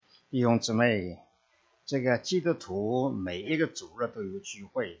弟兄姊妹，这个基督徒每一个主日都有聚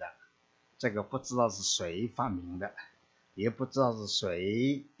会的，这个不知道是谁发明的，也不知道是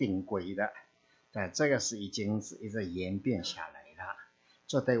谁定规的，但这个已经是一直演变下来了。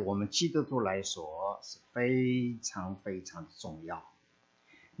这对我们基督徒来说是非常非常重要。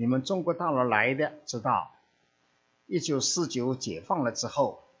你们中国大陆来的知道，1949解放了之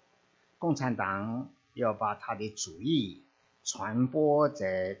后，共产党要把他的主义传播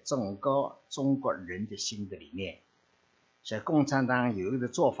在整个中国人的心里面，所以共产党有一个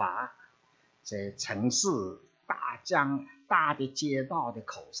做法，在城市大的街道的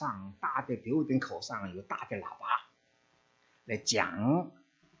口上，大的楼顶口上有大的喇叭来讲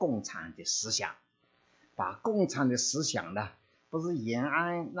共产的思想，把共产的思想呢，不是延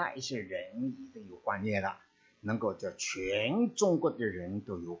安那一些人已经有观念了，能够叫全中国的人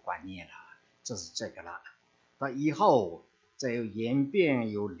都有观念了，这是这个了。到以后再有演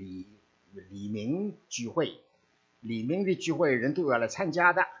变，有李明聚会，李明的聚会人都要来参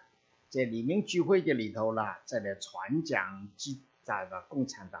加的，在李明聚会的里头呢，再来传讲这个共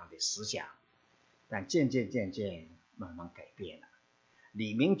产党的思想，但渐渐慢慢改变了。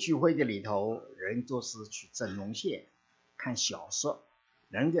李明聚会的里头，人都是去整容线看小说，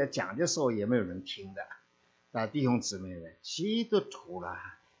人家讲的时候也没有人听的。那弟兄姊妹们，基督徒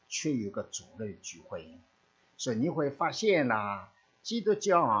啦，却有个主日聚会，所以你会发现啦，基督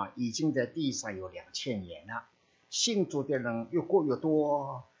教已经在地上有2000年了，信主的人越过越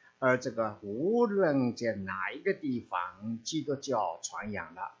多，而这个无论在哪一个地方，基督教传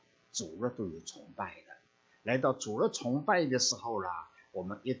扬了，主日都有崇拜的。来到主日崇拜的时候啦，我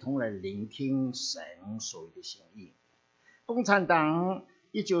们一同来聆听神所有的心意。共产党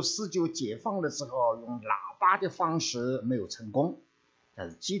1949解放的时候，用喇叭的方式没有成功，但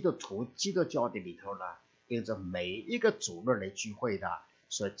是基督教的里头呢，有着每一个主日来聚会的，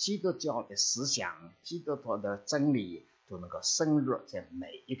所以基督教的思想、基督徒的真理都能够深入在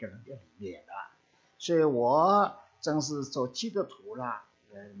每一个人的里面的。所以我真是做基督徒了，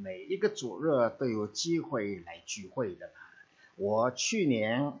每一个主日都有机会来聚会的了。我去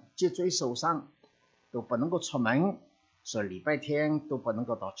年脊椎受伤，都不能够出门，所以礼拜天都不能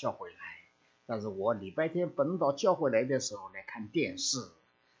够到教会来。但是我礼拜天不能到教会来的时候来看电视，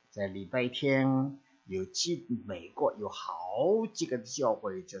在礼拜天美国有好几个教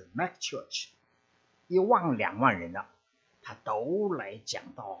会，就是 Mac Church， 1万2万人了，他都来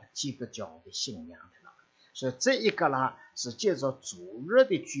讲到基督教的信仰的了。所以这一个呢，是借着主日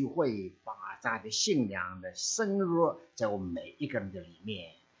的聚会，把他的信仰的深入在我们每一个人的里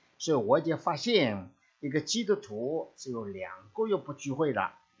面。所以我就发现，一个基督徒只有2个月不聚会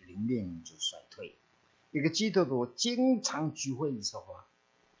了，灵命就衰退。一个基督徒经常聚会的时候，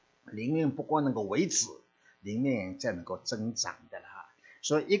灵命不光能够维持，灵命才能够增长的了。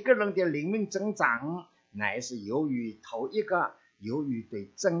所以一个人的灵命增长，乃是由于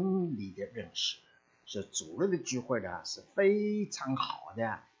对真理的认识。所以主日的聚会呢，是非常好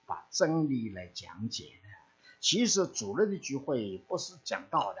的，把真理来讲解的。其实主日的聚会不是讲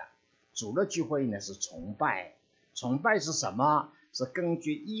道的，主日聚会呢是崇拜。崇拜是什么？是根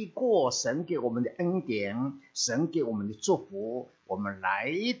据依过神给我们的恩典，神给我们的祝福，我们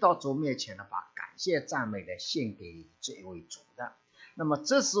来到主面前呢，把感谢赞美来献给这一位主的。那么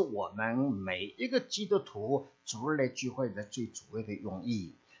这是我们每一个基督徒主日来聚会的最主要的用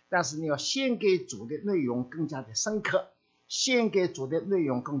意。但是你要献给主的内容更加的深刻，献给主的内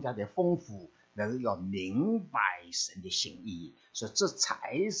容更加的丰富，那是要明白神的心意，所以这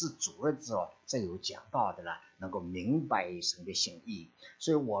才是主日之后这有讲到的了，能够明白神的心意。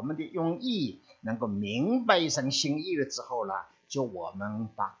所以我们的用意能够明白神心意了之后呢，就我们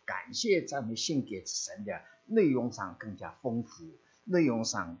把感谢赞美献给神的内容上更加丰富，内容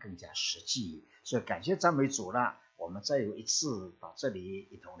上更加实际。所以感谢赞美主了，我们再有一次到这里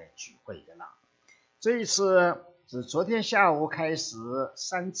一同来聚会的了。这一次是昨天下午开始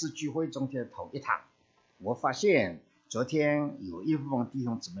3次聚会中的头一堂。我发现昨天有一部分弟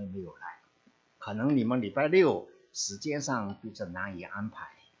兄姊妹没有来，可能你们礼拜六时间上比较难以安排，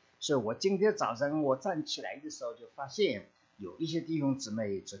所以我今天早晨我站起来的时候就发现有一些弟兄姊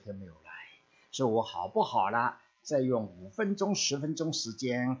妹昨天没有来，所以我好不好了，再用5分钟10分钟时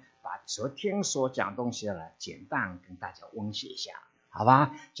间把昨天所讲东西了简单跟大家温习一下，好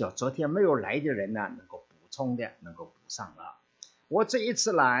吧？就昨天没有来的人呢，能够补充的能够补上了。我这一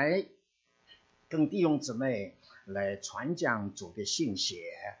次来跟弟兄姊妹来传讲主的信息，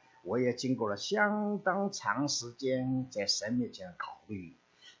我也经过了相当长时间在神面前考虑。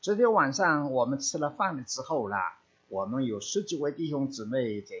昨天晚上我们吃了饭了之后啦，我们有10几位弟兄姊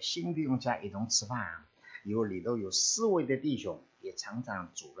妹在新弟兄家一同吃饭，里头有4位的弟兄，也常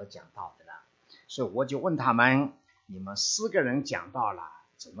常主了讲道的了。所以我就问他们，你们4个人讲道了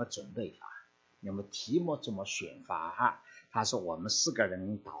怎么准备法？你们题目怎么选法？他说我们4个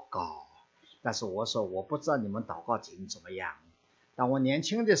人祷告，但是我说我不知道你们祷告经怎么样。当我年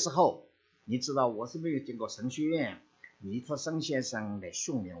轻的时候，你知道我是没有经过神学院，尼特森先生来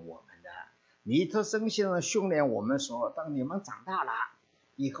训练我们的。尼特森先生训练我们说，当你们长大了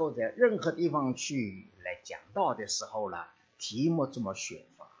以后，在任何地方去来讲道的时候了，题目怎么选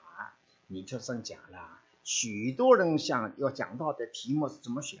法？尼特森讲了，许多人想要讲道的题目是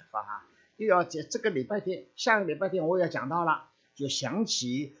怎么选法？又要在这个礼拜天，下个礼拜天我要讲道了，就想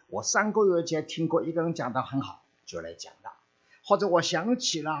起我3个月前听过一个人讲道很好，就来讲道。或者我想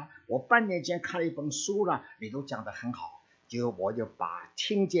起了我半年前看了一本书了，里头讲得很好，我就把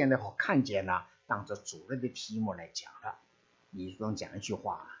听见的和看见了当作主任的题目来讲了。你总讲一句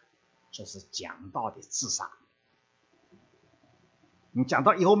话，就是讲道的自杀。你讲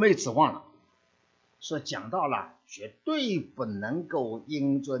到以后没有指望了，说讲到了绝对不能够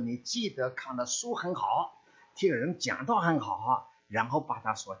因着你记得看的书很好，听人讲道很好，然后把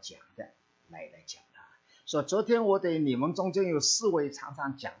他所讲的来讲。说昨天我对你们中间有4位常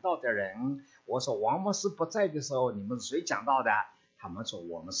常讲道的人，我说王牧师不在的时候，你们是谁讲道的？他们说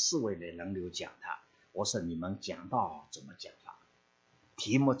我们4位的人流讲的。我说你们讲道怎么讲法？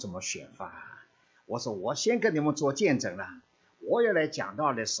题目怎么选法？我说我先跟你们做见证了，我也来讲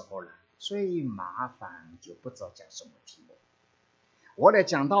道的时候了，最麻烦就不知道讲什么题目。我来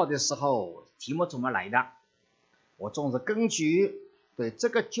讲道的时候，题目怎么来的？我总是根据对这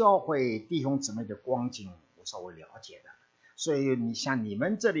个教会弟兄姊妹的光景我稍微了解的，所以你像你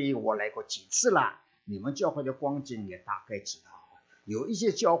们这里我来过几次了，你们教会的光景也大概知道。有一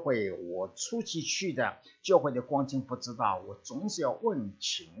些教会我初期去的，教会的光景不知道，我总是要问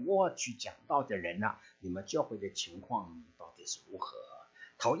请我去讲道的人了，你们教会的情况到底是如何？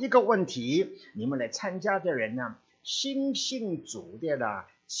头一个问题，你们来参加的人呢，新信主的了，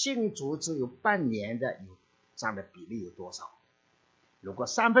信主只有半年的，有占的比例有多少？如果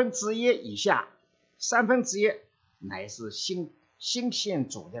1/3以下，1/3乃是新信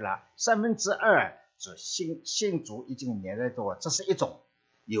主的了，2/3是信主已经年代多，这是一种。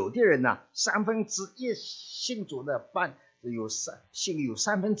有的人呢，1/3信主的有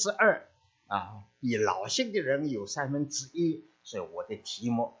2/3比老信的人有1/3，所以我的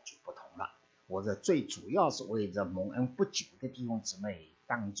题目就不同了。我的最主要是为着蒙恩不久的弟兄姊妹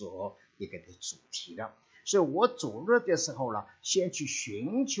当作一个的主题了。所以我主日的时候了，先去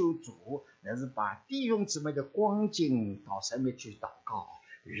寻求主，那是把弟兄姊妹的光景到神面去祷告，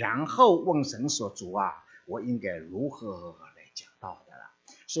然后问神说，主啊，我应该如何来讲道的了。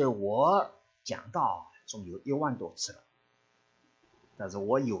所以我讲道总有1万多次了，但是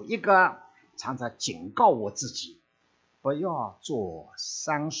我有一个常常警告我自己，不要做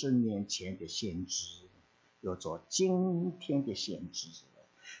30年前的先知，要做今天的先知。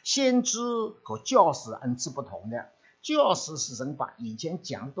先知和教师恩赐不同的，教师是人把以前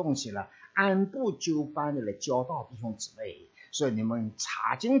讲东西了按部就班的来教导弟兄姊妹，所以你们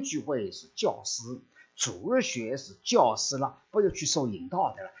查经聚会是教师，主日学是教师了，不要去受引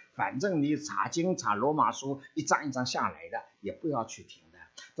导的了。反正你查经查罗马书一章一章下来的，也不要去听的。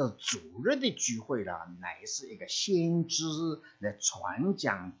这是主日的聚会了，乃是一个先知来传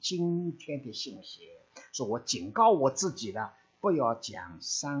讲今天的信息。所以我警告我自己了，不要讲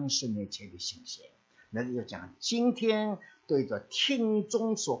30年前的信息，那要讲今天对着听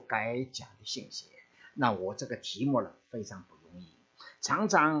众所该讲的信息。那我这个题目了非常不容易，常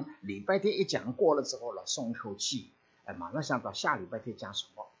常礼拜天一讲过了之后了，松一口气，马上想到下礼拜天讲什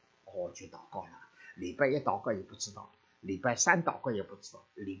么，我去祷告了。礼拜1祷告也不知道，礼拜3祷告也不知道，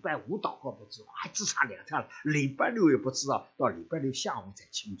礼拜5祷告不知道，还只差2天了。礼拜6也不知道，到礼拜6下午才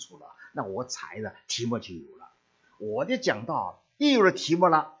清楚了。那我猜了，题目就有了。我的讲道一有了题目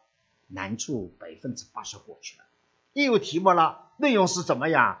了，难处80%过去了。一有题目了，内容是怎么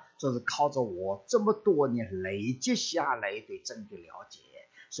样？这是靠着我这么多年累积下来对真的了解，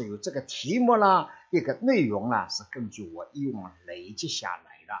所以这个题目啦，一个内容啦，是根据我以往累积下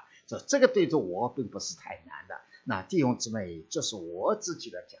来的。这个对着我并不是太难的。那弟兄姊妹，这是我自己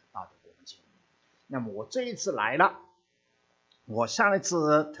的讲道的光景。那么我这一次来了，我上一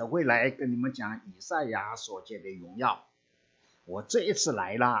次特会来跟你们讲以赛亚所见的荣耀，我这一次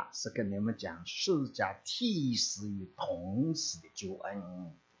来了是跟你们讲释迦替死与同死的救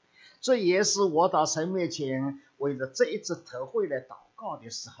恩。这也是我到神面前为了这一次特会来祷告的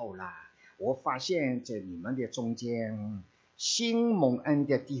时候啦，我发现在你们的中间新蒙恩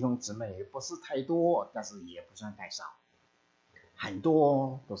的弟兄姊妹不是太多，但是也不算太少，很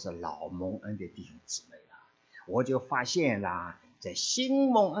多都是老蒙恩的弟兄姊妹了。我就发现啦，在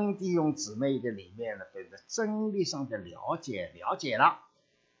新蒙恩弟兄姊妹的里面呢，对真理上的了解了，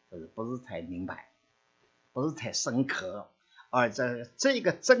可是不是太明白，不是太深刻，而在这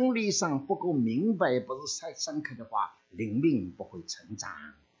个真理上不够明白，不是太深刻的话，灵命不会成长。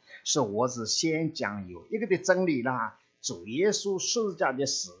所以我是先讲有一个的真理啦，主耶稣十字架的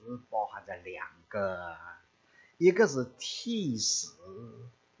死包含着两个，一个是替死，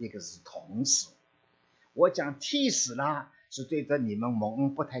一个是同死。我讲替死啦，是对着你们蒙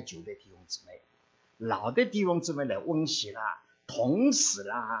恩不太久的弟兄姊妹，老的弟兄姊妹来温习啦，同死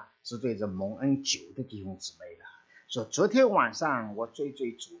啦，是对着蒙恩久的弟兄姊妹啦。所以昨天晚上我最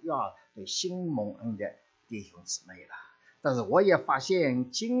主要对新蒙恩的弟兄姊妹啦，但是我也发现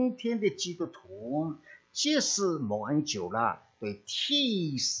今天的基督徒即使蒙恩久了，对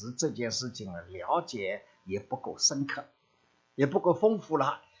替死这件事情的了解也不够深刻，也不够丰富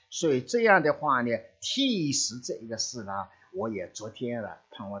了。所以这样的话呢，替死这一个事呢，我也昨天了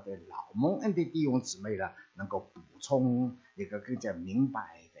盼望对老蒙恩的弟兄姊妹呢能够补充一个更加明白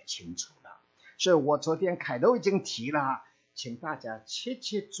的清楚了。所以我昨天开头已经提了，请大家切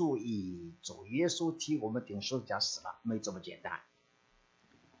切注意，主耶稣替我们钉十字架死了，没这么简单。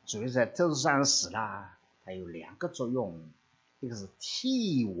主耶稣在特殊上死了，它有两个作用，一个是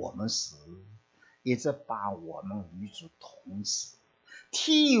替我们死，一直把我们与主同死。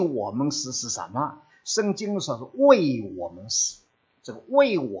替我们死是什么？圣经说是为我们死，这个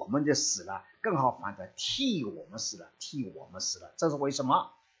为我们的死了，更好翻成替我们死了，替我们死了。这是为什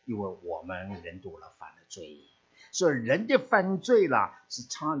么？因为我们人多了犯了罪，所以人的犯罪了是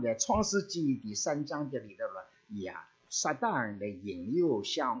藏在创世纪第3章这里的了撒旦来引诱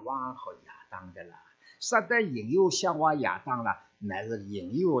夏娃和亚当的了。撒旦引诱夏娃亚当了，乃是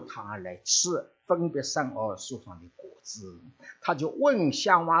引诱他来吃分别善恶树上的果子。他就问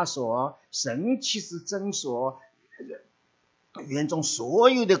夏娃说，神其实真说园中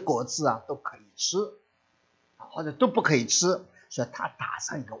所有的果子啊都可以吃，或者都不可以吃，所以他打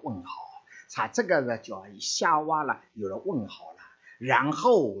上一个问号。他这个呢叫夏娃了有了问号了，然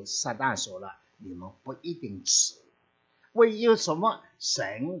后撒旦说了，你们不一定吃。为什么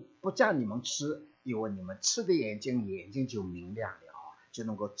神不叫你们吃？因为你们吃的眼睛就明亮了，就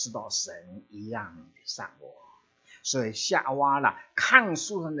能够知道神一样的善恶。所以夏娃了看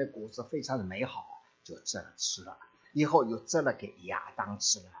树上的果子非常的美好，就这了吃了，以后又这了给亚当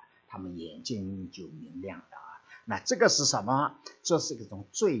吃了，他们眼睛就明亮了。那这个是什么？这是一种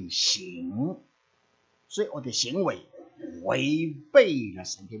罪行，罪恶的行为，违背了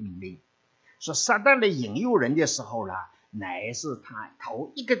神的命令。说撒旦来引诱人的时候呢，乃是他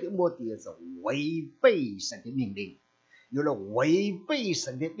头一个的目的是违背神的命令。有了违背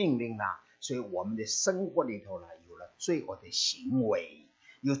神的命令呢，所以我们的生活里头呢有了罪恶的行为。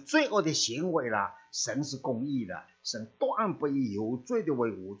有罪恶的行为了，神是公义的，神断不以有罪的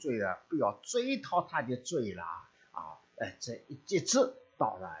为无罪的，不要追讨他的罪了这一直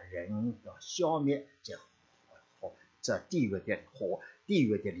到了人要消灭这地狱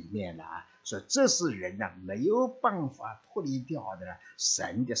的里面了。所以这是人呢没有办法脱离掉的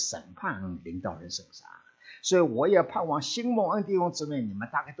神的审判临到人身上。所以我也盼望新蒙恩弟兄姊妹，你们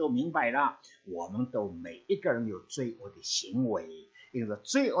大概都明白了，我们都每一个人有罪恶的行为，因为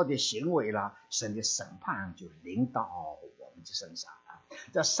罪恶的行为了，神的审判就临到我们的身上了。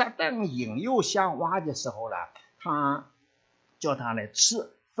在撒旦引诱夏娃的时候呢，他叫他来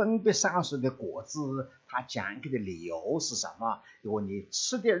吃分别善恶的果子，他讲一个的理由是什么？因为你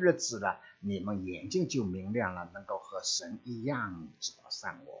吃的日子了，你们眼睛就明亮了，能够和神一样知道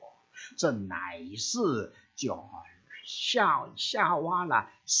善恶。这乃是叫夏娃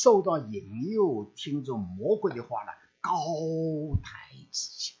了受到引诱，听着魔鬼的话了，高抬自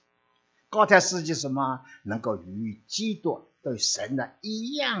己。高抬自己什么？能够与基督对神的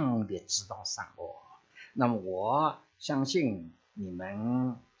一样的知道善恶。那么我相信你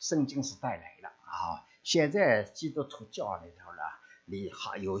们圣经是带来了现在基督徒教里头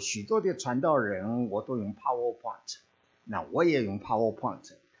了，有许多的传道人我都用 PowerPoint， 那我也用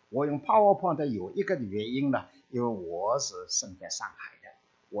PowerPoint。我用 PowerPoint 有一个的原因呢，因为我是生在上海的，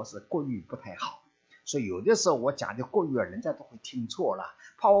我是国语不太好，所以有的时候我讲的国语人家都会听错了。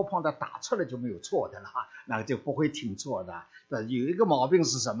PowerPoint 打出来就没有错的了，那就不会听错的。有一个毛病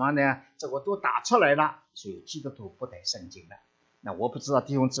是什么呢？这我都打出来了，所以基督徒不带圣经的。那我不知道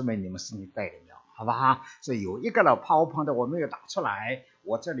弟兄姊妹你们是你带领了，好不好？所以有一个了 PowerPoint 我没有打出来，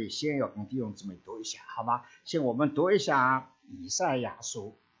我这里先要跟弟兄姊妹读一下，好吧？先我们读一下以赛亚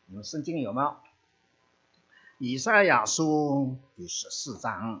书。你们圣经有没有？以赛亚书第14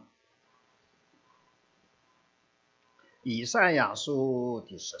章，以赛亚书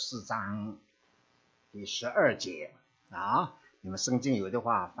第14章第12节你们圣经有的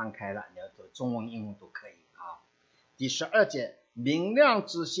话翻开了，你要读中文英文都可以啊。第12节，明亮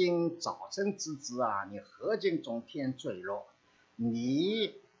之星，早晨之子啊，你何竟从天坠落？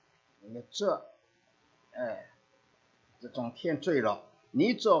你这从天坠落，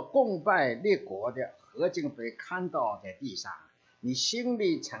你做供拜列国的何竟被看到在地上？你心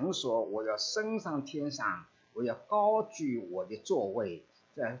里曾说，我要升上天上，我要高举我的座位，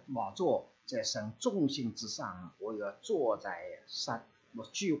在宝座在神众星之上，我要坐在我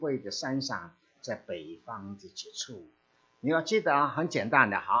聚会的山上，在北方的极处。你要记得很简单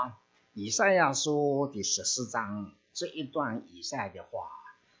的哈，以赛亚书第14章这一段以赛的话，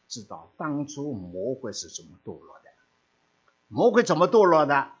知道当初魔鬼是怎么堕落的。魔鬼怎么堕落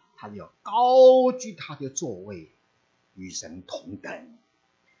的？他要高举他的座位，与神同等。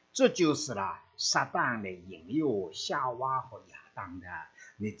这就是撒旦的引诱夏娃和亚当的。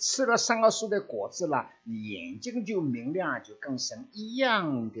你吃了善恶树的果子了，你眼睛就明亮，就跟神一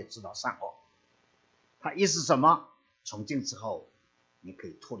样的知道善恶。他意思什么？从今之后你可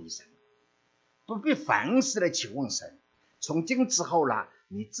以脱离神，不必凡事的去问神。从今之后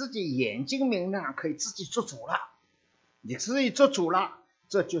你自己眼睛明亮，可以自己做主了。你自己做主了，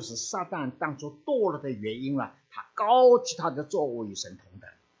这就是撒旦当初堕落的原因了。他高举他的座位与神同等。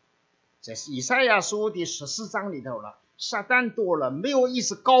这是以赛亚书第14章里头了。撒旦堕落没有意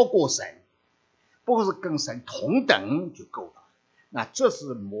思高过神，不是跟神同等就够了。那这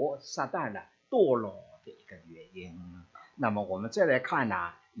是撒旦堕落的一个原因。那么我们再来看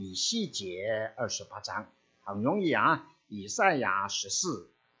以西结28章，很容易以赛亚14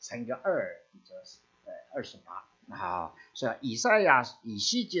乘个2就是28。好，是以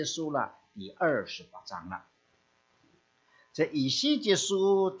西结书第28章了。在以西结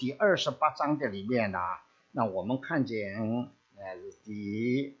书第28章的里面那我们看见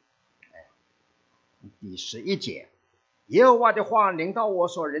第11节，耶和华的话临到我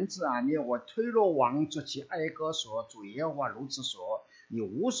说，人子啊，你我推罗王作起哀歌说，主耶和华如此说，你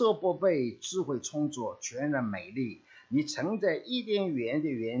无所不备，智慧充足，全然美丽。你曾在伊甸园的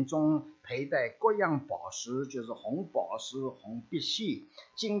园中佩戴各样宝石，就是红宝石、红碧玺、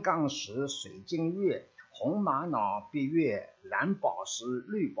金刚石、水晶月、红玛瑙、碧月、蓝宝石、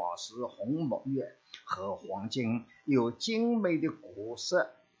绿宝石、红木月和黄金，有精美的果实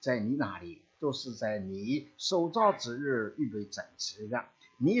在你那里，都是在你受造之日预备整齐的。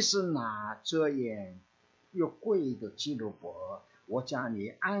你是拿遮掩越贵的基路伯，我将你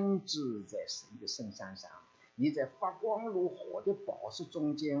安置在神的圣山上。你在发光如火的宝石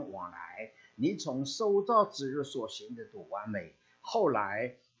中间往来，你从受造之日所行的都完美。后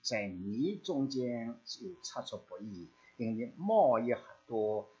来在你中间又察出不义，因你贸易很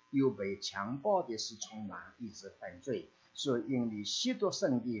多，又被强暴的事充满，一直犯罪。所以因你亵渎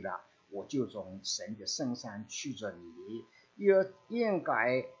圣地了，我就从神的圣山驱着你。应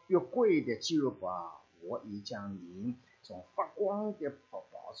该越贵的基路伯，我已将你从发光的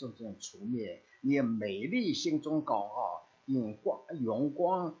宝石中除灭。你美丽心中高傲，因荣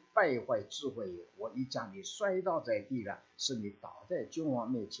光败坏智慧，我已将你摔倒在地了，使你倒在君王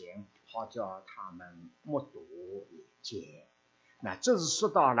面前，好叫他们目睹眼见。那这是说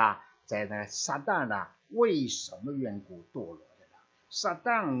到在撒旦为什么缘故堕落的了？撒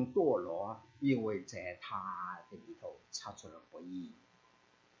旦堕落，因为在他的里头察出了不义。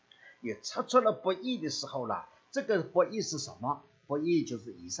也察出了不义的时候这个不义是什么？不义就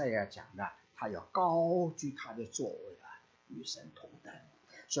是以赛亚讲的，他要高举他的座位与神同等。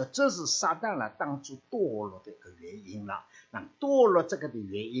所以这是撒旦当初堕落的一个原因了。那堕落这个的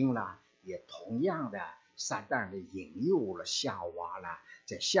原因也同样的，撒旦的引诱了夏娃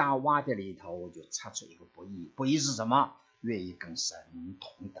在夏娃的里头就察出一个不义。不义是什么？愿意跟神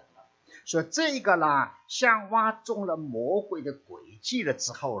同等了。所以这个夏娃中了魔鬼的诡计了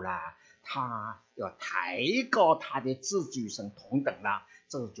之后他要抬高他的自己与神同等了，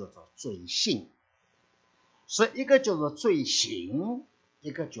这个叫做罪性。所以一个叫做罪行，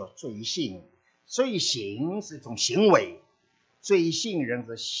一个叫罪性。罪行是一种行为，罪性人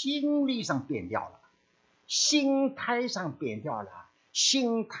是心理上变掉了，心态上变掉了，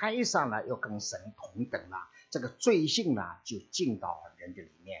心态上要跟神同等了，这个罪性就进到人的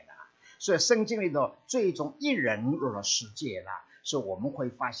里面了。所以圣经里头最终一人入了世界了。所以我们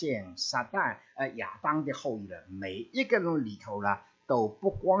会发现撒旦亚当的后裔每一个人里头都不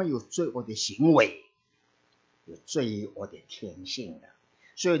光有罪恶的行为，有罪恶的天性的。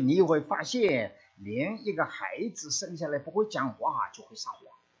所以你会发现连一个孩子生下来不会讲话就会撒谎，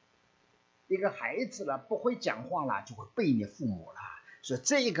一个孩子不会讲话就会背你父母了。所以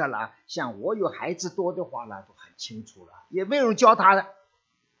这个像我有孩子多的话都很清楚了，也没有人教他的，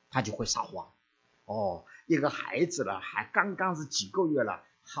他就会撒谎。一个孩子了，还刚刚是几个月了，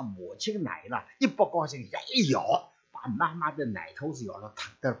喝母亲奶了，一不高兴一咬，把妈妈的奶头是咬了，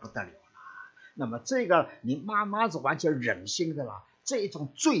疼得不得了了。那么这个你妈妈是完全忍心的了，这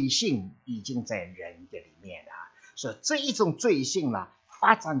种罪性已经在人的里面了，所以这一种罪性了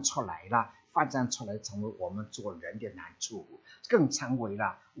发展出来成为我们做人的难处，更成为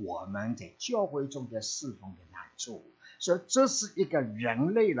了我们在教会中的侍奉的难处。所以这是一个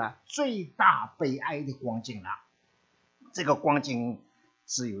人类了最大悲哀的光景了。这个光景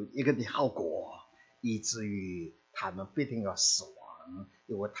只有一个的后果，以至于他们必定要死亡，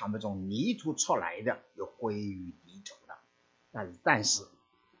因为他们从泥土出来的又归于泥土了。但是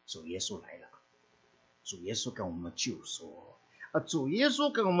主耶稣来了，主耶稣跟我们救赎，主耶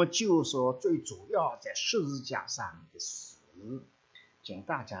稣跟我们救赎最主要在十字架上的死，请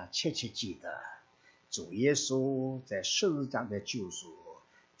大家切切记得，主耶稣在十字架的救赎，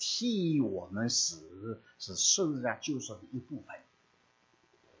替我们死，是十字架救赎的一部分。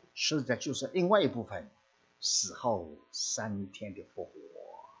十字架救赎另外一部分，死后3天的复活。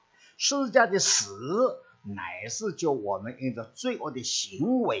十字架的死乃是就我们因着罪恶的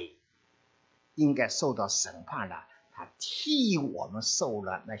行为应该受到审判了，他替我们受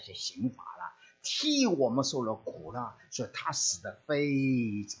了那些刑罚了，替我们受了苦了，所以他死得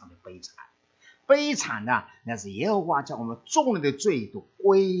非常的悲惨。悲惨呢，那是耶和华将我们众人的罪都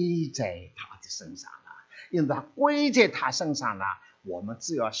归在他的身上了，因为他归在他身上了，我们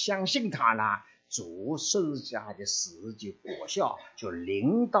只要相信他了，主十字架的死就果效就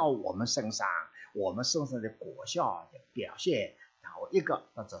临到我们身上，我们身上的果效的表现，然后一个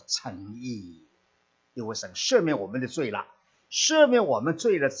叫做称义，因为神赦免我们的罪了，赦免我们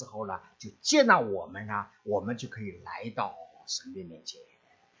罪了之后呢，就接纳我们啊，我们就可以来到神的面前。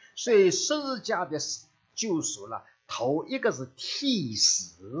所以十字架的救赎了，头一个是替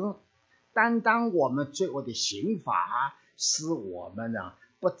死，担当我们罪恶的刑罚，使我们呢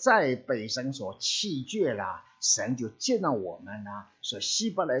不再被神所弃绝了，神就接纳我们了。所以希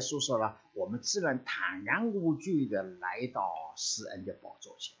伯来书说了，我们自然坦然无惧的来到施恩的宝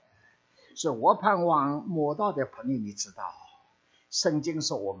座前。所以我盼望末道的朋友你知道，圣经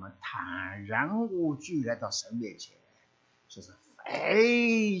说我们坦然无惧来到神面前，这是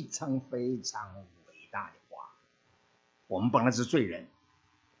非常非常伟大的话。我们本来是罪人，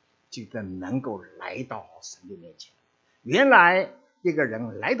就能够来到神的面前。原来一个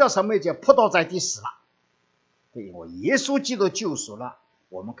人来到神面前扑倒在地死了，因为耶稣基督救赎了，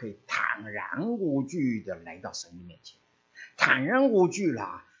我们可以坦然无惧的来到神的面前。坦然无惧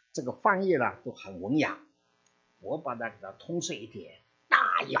了，这个翻译了都很文雅，我把它给它通顺一点，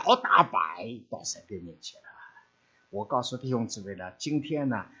大摇大摆到神的面前了。我告诉弟兄姊妹了，今天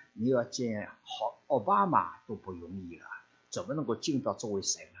呢，你要见奥巴马都不容易了，怎么能够进到这位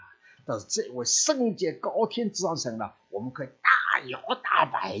神呢？但是这位圣洁高天之上神呢，我们可以大摇大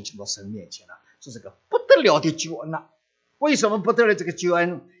摆进到神面前了，这是个不得了的救恩了。为什么不得了这个救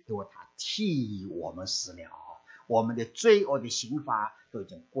恩？因为他替我们死了，我们的罪恶的刑罚都已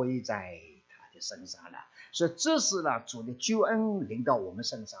经归在他的身上了。所以这是呢，主的救恩临到我们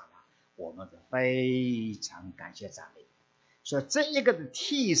身上了，我们非常感谢赞美。所以这一个的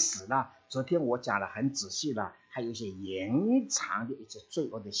替死呢，昨天我讲了很仔细了，还有一些延长的一些罪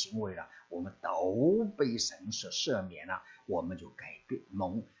恶的行为了，我们都被神所赦免了，我们就改变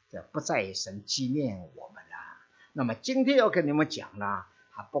不再神纪念我们了。那么今天要跟你们讲了，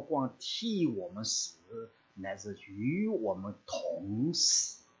他不光替我们死，乃是与我们同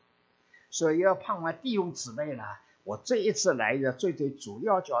死。所以要盼望弟兄姊妹了，我这一次来的最主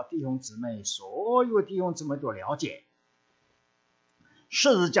要叫弟兄姊妹，所有弟兄姊妹都了解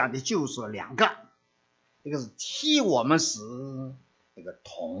十字架的救赎两个，一个是替我们死，一个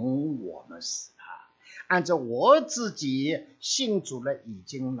同我们死了。按照我自己信主了已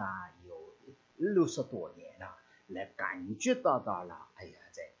经有60多年了，来感觉到了，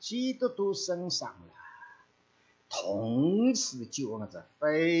在基督徒身上了，同时的救恩是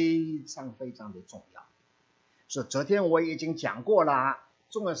非常非常的重要。所以昨天我已经讲过了，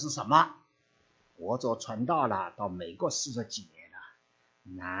重要是什么？我做传道了，到美国40几年了，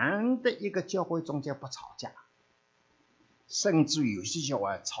难得一个教会中间不吵架，甚至于有些教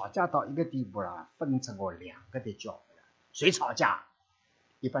会吵架到一个地步了，分成过2个的教会了。谁吵架？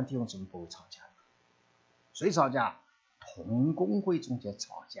一般弟兄姊妹不会吵架。谁吵架？同工会中间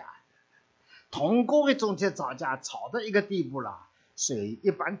吵架，同工会中间吵架，吵到一个地步了，所以一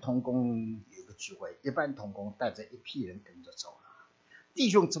般同工有个聚会，一般同工带着一批人跟着走了，弟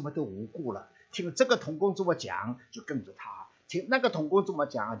兄怎么都无故了，听这个同工这么讲就跟着他，听那个同工这么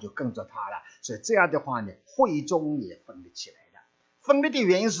讲就跟着他了，所以这样的话呢，会中也分得起来了。分裂的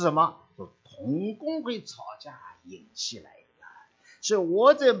原因是什么？就同工会吵架引起来的。所以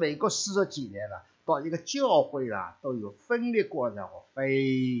我在美国40几年了，到一个教会啦都有分裂过的，我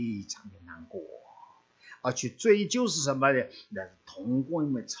非常的难过。而去追究是什么呢？那是同工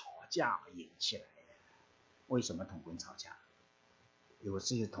们吵架引起来的。为什么同工吵架？因为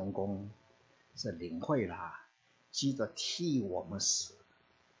这些同工是领会了，记得替我们死；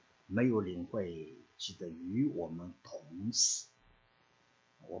没有领会，记得与我们同死。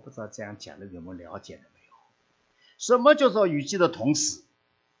我不知道这样讲的有没有了解了没有？什么叫做与基督同死？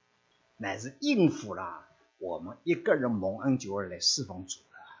乃是应付了我们一个人蒙恩救而来侍奉主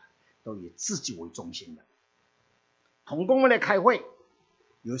的，都以自己为中心的。同工们来开会，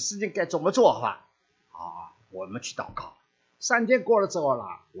有事情该怎么做法？我们去祷告。3天过了之后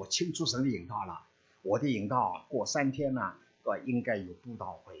了，我清楚神的引导了，我的引导过3天了，应该有布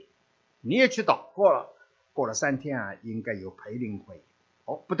道会。你也去祷告了，过了3天啊，应该有培灵会。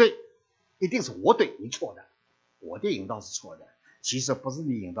不对，一定是我对，你错的，我的引导是错的。其实不是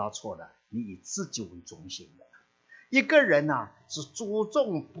你引导错的，你以自己为中心的。一个人是注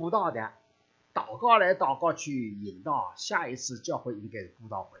重布道的，祷告来祷告去引导，下一次教会应该是布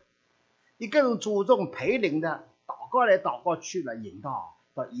道会。一个人注重培灵的，祷告来祷告去了引导，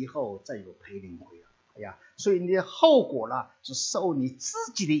到以后再有培灵会了。所以你的后果是受你自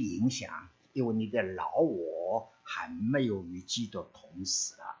己的影响，因为你的老我还没有与基督同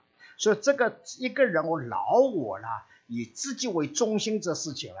死了。所以这个一个人老我以自己为中心这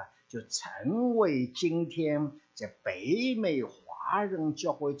事情就成为今天在北美华人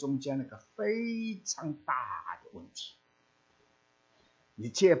教会中间那个非常大的问题。你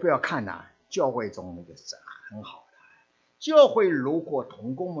切不要看教会中那个是很好的，教会如果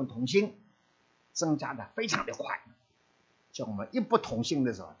同工们同心，增加的非常的快。像我们一不同心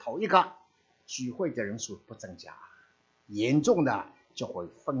的时候，头一个聚会的人数不增加，严重的就会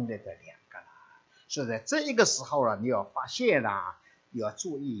分裂的2个了。所以在这一个时候你要发现你要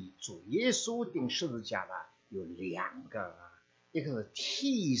注意，主耶稣钉十字架有2个，一个是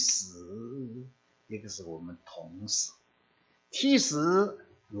替死，一个是我们同死。替死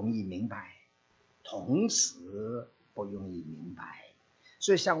容易明白，同死不容易明白。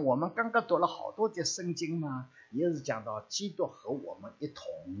所以像我们刚刚读了好多的圣经嘛，也是讲到基督和我们一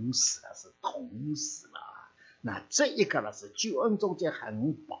同死了，是同死了。那这一个是救恩中间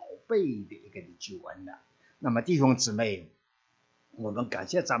很宝贝的一个救恩的。那么弟兄姊妹，我们感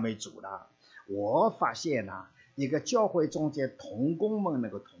谢赞美主了。我发现一个教会中间同工们那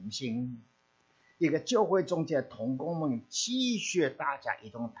个同心，一个教会中间同工们继续大家一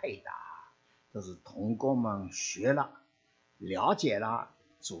同配搭，这是同工们学了了解了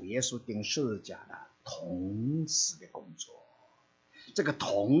主耶稣钉十字架的同死的工作。这个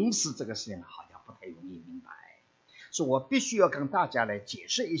同死这个事情好像不太容易明白，所以我必须要跟大家来解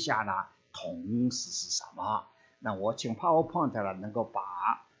释一下同死是什么。那我请 PowerPoint 能够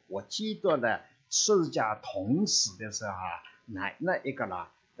把我基督的十字架同死的时候那一个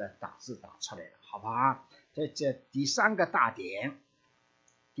的打字打出来了，好吧？这第3个大点，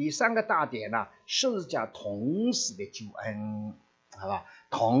十字架同死的救恩，好吧？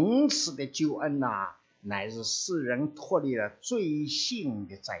同死的救恩乃是使人脱离了罪性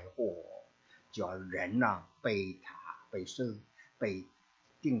的灾祸，叫人被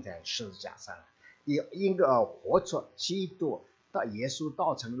钉在十字架上，应该活出基督到耶稣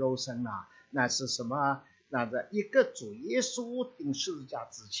道成肉身那是什么？那这一个主耶稣钉十字架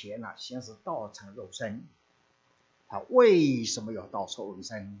之前先是道成肉身。他为什么要道成肉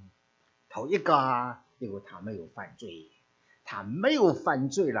身？头一个因为他没有犯罪，他没有犯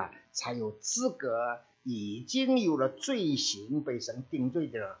罪了，才有资格，已经有了罪行被神定罪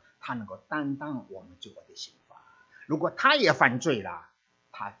的人，他能够担当我们罪恶的刑罚。如果他也犯罪了，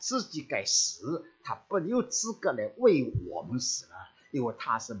他自己该死，他不有资格来为我们死了，因为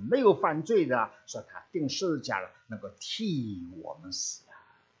他是没有犯罪的，所以他钉十字架了，能够替我们死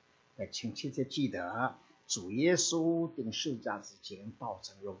了。请切切记得，主耶稣钉十字架之前道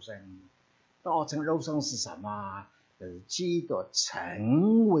成肉身，道成肉身是什么？基督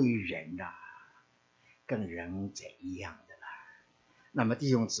成为人跟人在一样的了。那么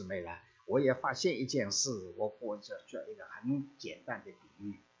弟兄姊妹我也发现一件事，我或者做一个很简单的比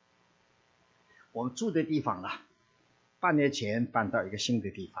喻。我们住的地方半年前搬到一个新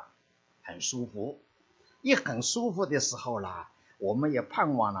的地方，很舒服。很舒服的时候我们也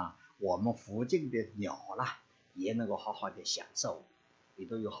盼望我们附近的鸟也能够好好的享受，里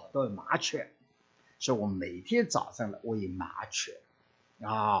头有好多麻雀，所以我每天早上喂麻雀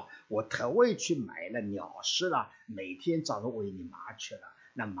我特为去买了鸟食每天早上喂你麻雀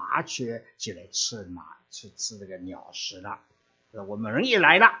那麻雀就来吃这个鸟食了。我们人一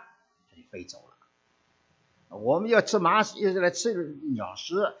来了，经飞走了。我们要吃要来吃鸟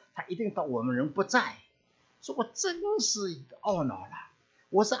食，他一定到我们人不在。说我真是懊恼了，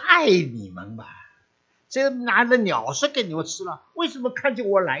我是爱你们吧，这拿了鸟食给你们吃了，为什么看见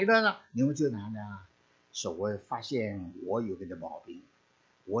我来了呢？你们就拿呢？说我发现我有个毛病，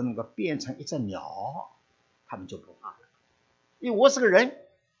我能够变成一只鸟，他们就不怕了，因为我是个人，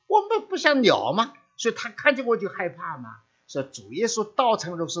我们不像鸟嘛，所以他看见我就害怕嘛。所以主耶稣道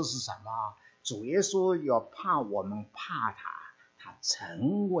成肉身是什么？主耶稣要怕我们怕他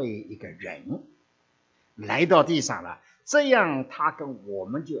成为一个人来到地上了，这样他跟我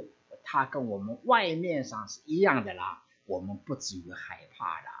们外面上是一样的啦，我们不至于害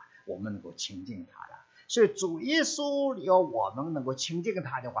怕的，我们能够亲近他了。所以主耶稣要我们能够亲近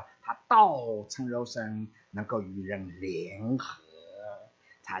他的话，他道成肉身，能够与人联合。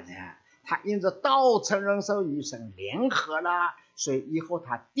他因着道成肉身与神联合了，所以以后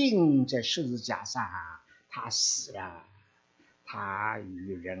他钉在十字架上，他死了，他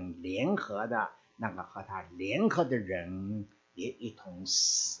与人联合的那个和他联合的人也一同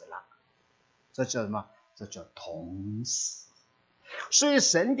死了。这叫什么？这叫同死。所以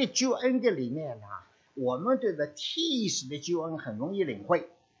神的救恩的里面呢，我们对这替死的救恩很容易领会。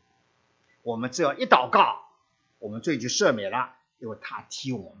我们只要一祷告，我们罪就赦免了，因为他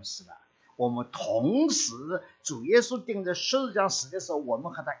替我们死了。我们同死，主耶稣钉在十字架死的时候，我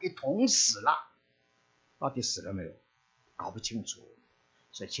们和他一同死了。到底死了没有？搞不清楚。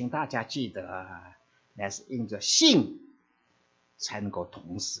所以请大家记得，那是因着信才能够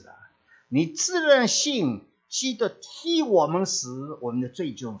同死了。你自然信基督替我们死，我们的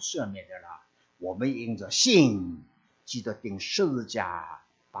罪就赦免的了。我们因着信基督钉十字架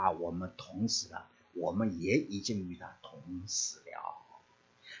把我们同死了，我们也已经与他同死了。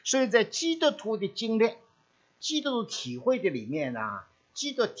所以在基督徒的经历、基督徒体会的里面呢，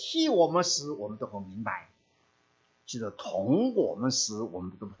基督替我们死，我们都很明白；基督同我们死，我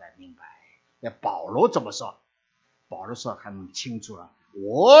们都不太明白。那保罗怎么说？保罗说很清楚了，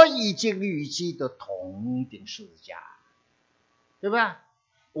我已经与基督同钉十字架，对吧？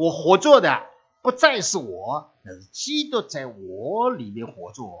我活着的不再是我，那是基督在我里面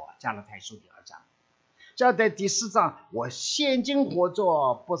活着。加拉太书第2章。加在第4章，我现今活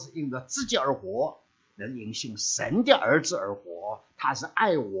着不是因着自己而活，那是因信神的儿子而活，他是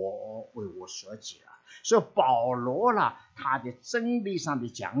爱我，为我舍己了。所以保罗了，他的真理上的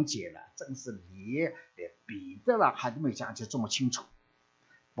讲解了，正是连彼得了还没讲解这么清楚。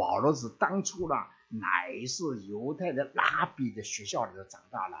保罗是当初了，乃是犹太的拉比的学校里头长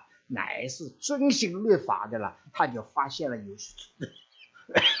大了，乃是遵行律法的了，他就发现了有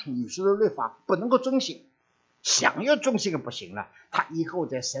些的律法不能够遵行，想要遵行也不行了。他以后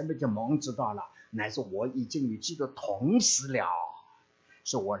在神面前蒙知道了，乃是我已经与基督同死了，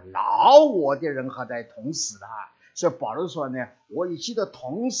是我老我的人和他同死了。所以保罗说呢，我与基督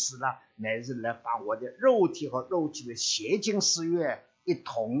同死了，乃是来把我的肉体和肉体的邪情私欲一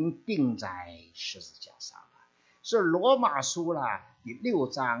同钉在十字架上了。所以罗马书了第6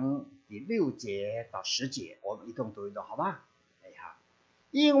章第6节到10节，我们一同读一读好吧？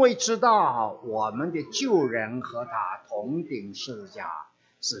因为知道我们的救人和他同钉十字架，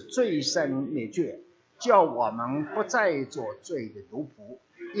是罪身灭绝，叫我们不再做罪的奴仆。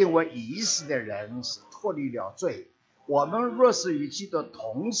因为已死的人是脱离了罪，我们若是与基督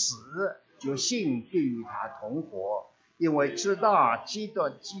同死，就信必与他同活。因为知道基督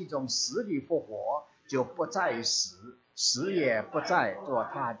既从死里复活，就不再死，死也不再做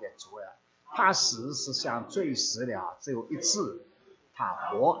他的主了。他死是向罪死了，只有一次；他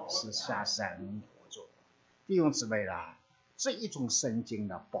活是向神活着。弟兄姊妹啦，这一种圣经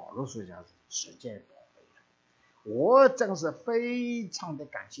呢，保罗所讲是直接宝贝的。我真是非常的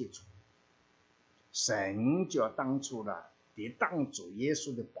感谢主，神就当初了抵挡主耶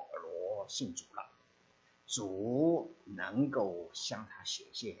稣的保罗信主了，主能够向他显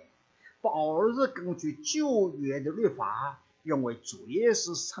现。保罗是根据旧约的律法，认为主耶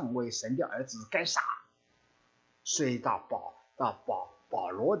稣成为神的儿子该杀，所以到保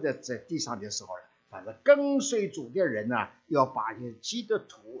罗的在地上的时候，反正跟随主的人呢，要把基督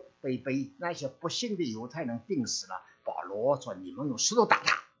徒被那些不信的犹太人钉死了。保罗说：“你们用石头打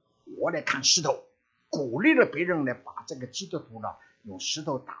他，我来看石头。”鼓励了别人呢，把这个基督徒呢用石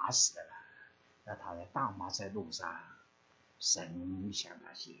头打死了。那他在大马色路上，神向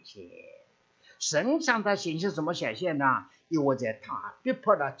他显现。神向他显现什么显现呢？因为在他逼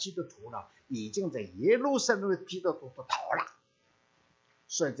迫了基督徒了，已经在耶路撒冷的基督徒都逃了。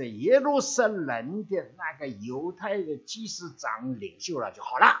所以在耶路撒冷的那个犹太的祭司长领袖了就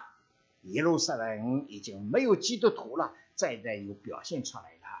好了，耶路撒冷已经没有基督徒了，再有表现出来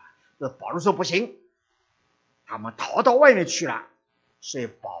了。这保罗说不行，他们逃到外面去了。所以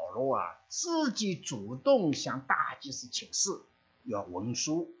保罗自己主动向大祭司请示，要文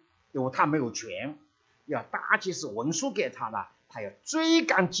书，因为他没有权，要大祭司文书给他了，他要追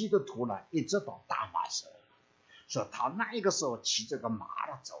赶基督徒了，一直到大马色。所以他那一个时候骑这个马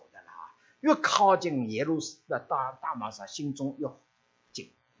走的啦，越靠近耶路撒冷大马色，心中越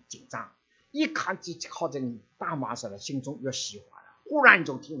紧张，一看靠近大马色的，心中越喜欢了。忽然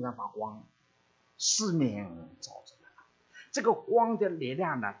就天上发光，四面照着了，这个光的力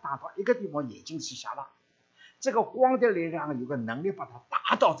量呢，打到一个地方眼睛是瞎了，这个光的力量有个能力把它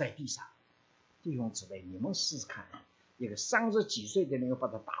打倒在地上。弟兄姊妹，你们试试看，一个30几岁的人把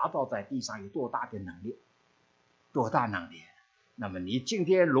它打倒在地上，有多大的能力？多大能力？那么你今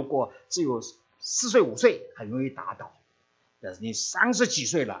天如果只有4岁5岁，很容易打倒，但是你30几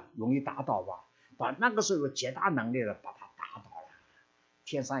岁了，容易打倒吧？把那个时候有极大能力了，把它打倒了。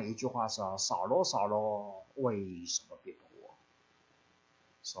天上有一句话说：“扫罗，扫罗，为什么逼迫我？”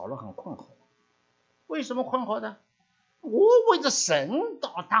扫罗很困惑，为什么困惑呢？我为着神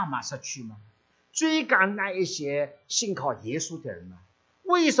到大马色去吗？追赶那一些信靠耶稣的人吗？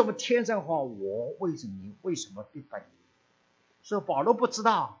为什么天上话我为什么逼迫你？所以保罗不知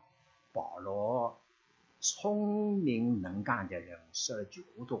道，保罗聪明能干的人说了句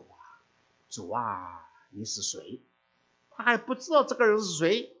糊涂话：“主啊，你是谁？”他还不知道这个人是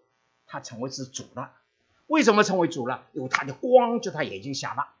谁，他成为是主了。为什么成为主了？因为他的光就他眼睛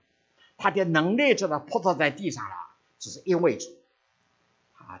瞎了，他的能力就他扑倒在地上了，只是因为主。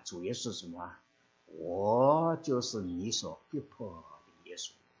主耶稣什么？我就是你所逼迫的耶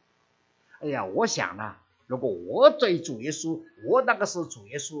稣。哎呀，我想呢，如果我对主耶稣，我那个时候主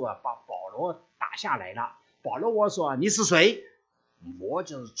耶稣把保罗打下来了，保罗我说你是谁？我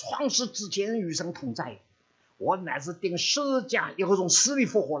就是创世之前与神同在，我乃是钉十字架以后从死里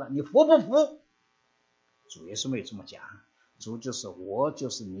复活了，你服不服？主耶稣没有这么讲，主就是我就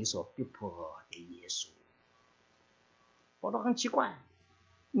是你所逼迫的耶稣。保罗很奇怪，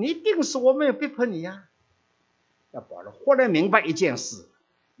你一定是我没有逼迫你呀。保罗忽然明白一件事，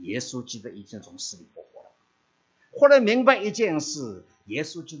耶稣基督已经从死里复活了。忽然明白一件事，耶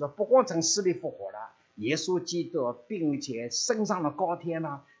稣基督不光从死里复活了，耶稣基督并且升上了高天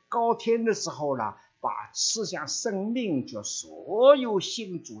了。高天的时候呢，把赐下生命，就所有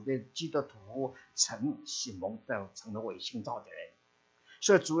信主的基督徒成为信造的人。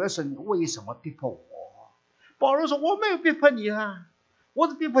所以主要是你为什么逼迫我？保罗说我没有逼迫你啊，我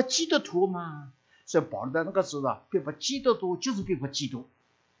是逼迫基督徒嘛。所以保罗在那个时候逼迫基督徒就是逼迫基督，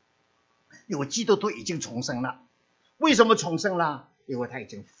因为基督徒已经重生了。为什么重生了？因为他已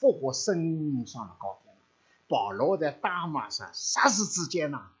经复活升上了高天了。保罗在大马色霎时之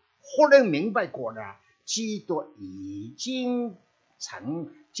间忽然明白过了，基督已经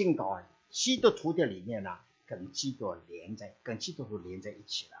进到基督徒的里面了，跟基督徒连在一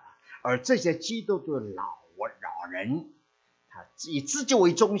起了。而这些基督徒老人，他以自己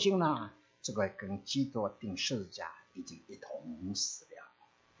为中心呢，这个跟基督钉十字架已经一同死了。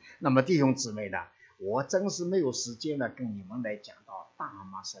那么弟兄姊妹呢，我真是没有时间了跟你们来讲到大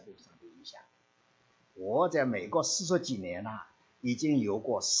马色路上的影响。我在美国40几年了，已经有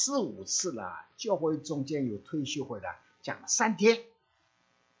过4、5次了，教会中间有退休会了，讲了3天，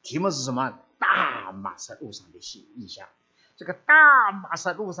题目是什么？大马色路上的意象。这个大马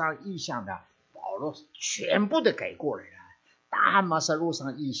色路上意象呢，保罗全部都改过来了。大马色路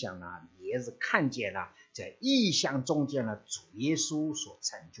上意象呢，也是看见了在意象中间呢，主耶稣所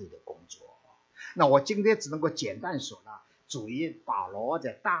成就的工作。那我今天只能够简单说了，保罗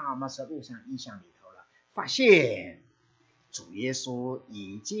在大马色路上意象里头了，发现主耶稣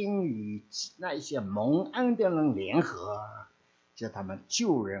已经与那一些蒙恩的人联合，叫他们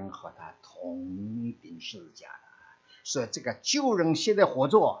救人和他同钉十字架了。所以这个救人现在活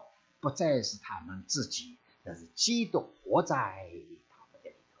着不再是他们自己，但是基督活在他们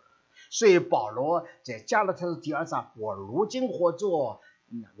的里头。所以保罗在加拉太书第2章，我如今活着，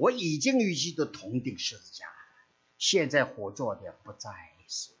我已经与基督同钉十字架，现在活着的不再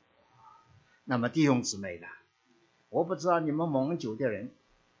是我。那么弟兄姊妹呢，我不知道你们蒙恩久的人，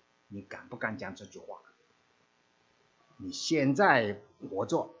你敢不敢讲这句话？你现在活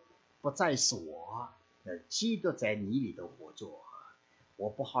着不再是我，基督在你里头活着。我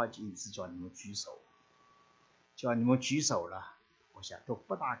不好意思叫你们举手，了，我想都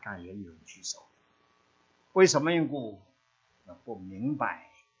不大敢有人举手。为什么缘故？不明白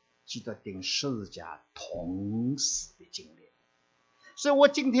基督钉十字架同死的经历。所以我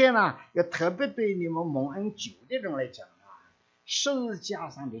今天呢，要特别对你们蒙恩久的人来讲十字架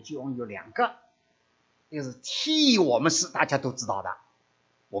上的救恩有2个，一个是替我们死，大家都知道的，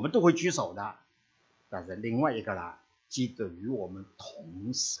我们都会举手的。但是另外一个呢，基督与我们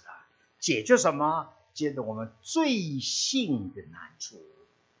同死了，解决什么？解决我们罪性的难处。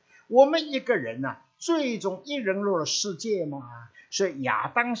我们一个人呢，最终一人入了世界嘛，所以亚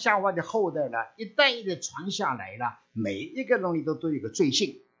当夏娃的后代呢，一代一代传下来了，每一个人里头都有一个罪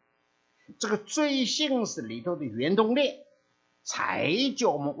性。这个罪性是里头的原动力，才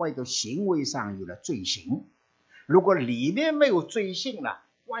叫我们外头行为上有了罪行。如果里面没有罪性了，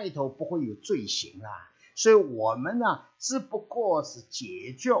外头不会有罪行啊。所以我们呢，只不过是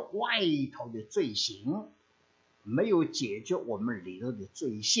解决外头的罪行，没有解决我们里头的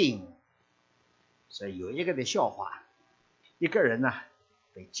罪性。所以有一个的笑话，一个人呢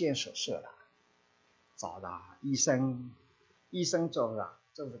被箭所射了，找到医生，医生做了，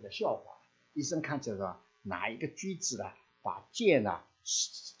这是个笑话。医生看见说拿一个锯子呢，把箭呢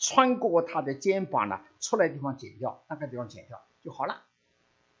穿过他的肩膀呢，出来的地方剪掉，那个地方剪掉就好了。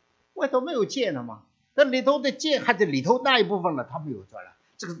外头没有箭了吗？那里头的箭还在里头那一部分了，他没有做了，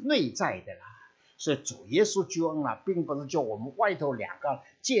这个是内在的啦。所以主耶稣救恩了，并不是叫我们外头两个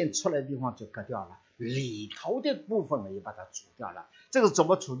箭出来的地方就割掉了，里头的部分也把它除掉了。这个怎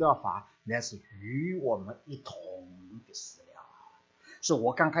么除掉法？那是与我们一同的死了。所以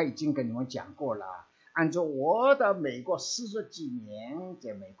我刚才已经跟你们讲过了，按照我的美国40几年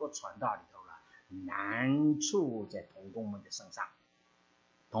在美国传道里头了，难处在同工们的身上。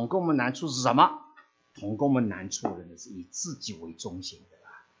同工们难处是什么？同工们难处的是以自己为中心的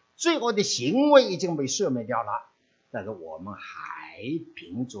啦，罪恶的行为已经被赦免掉了，但是我们还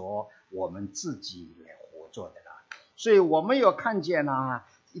凭着我们自己来活着的啦。所以我们要看见呢，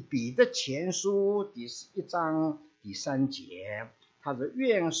彼得前书第1章第3节，他说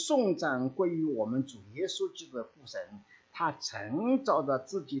愿颂赞归于我们主耶稣基督的父神，他曾照着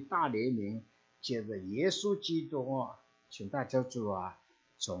自己大怜悯，借着耶稣基督，请大家注意啊，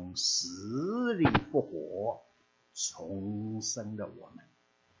从死里复活，重生了我们。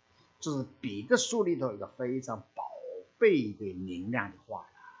这是彼得书里头一个非常宝贝的明亮的话。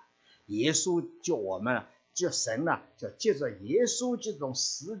耶稣救我们，救神了，就借着耶稣这种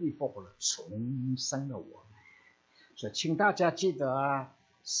死里复活了，重生了我们。所以请大家记得啊，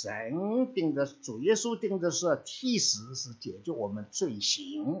神定的，主耶稣定的是替死，是解决我们罪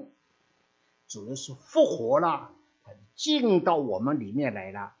行。主耶稣复活了，他进到我们里面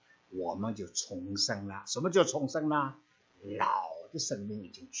来了，我们就重生了。什么叫重生呢？老的生命已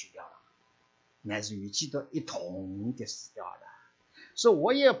经去掉了，乃是与基督一同的死掉了。所以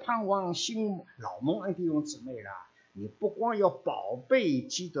我也盼望新老蒙恩弟兄姊妹啦，你不光要宝贝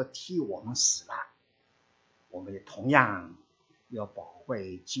基督替我们死了，我们也同样要宝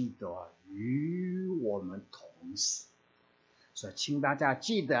贝基督与我们同死。所以请大家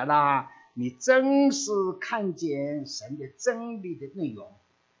记得啦，你真是看见神的真理的内容，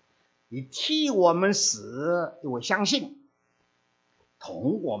你替我们死，因为相信；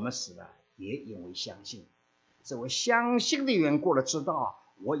同我们死了，也因为相信。这位相信的缘故了，知道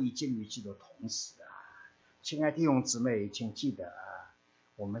我已经与基督同死了。亲爱的弟兄姊妹，请记得，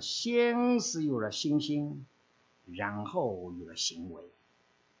我们先是有了信心，然后有了行为。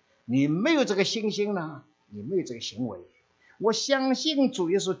你没有这个信心呢，你没有这个行为。我相信主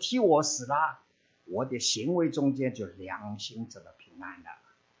耶稣替我死了，我的行为中间就良心得了平安了。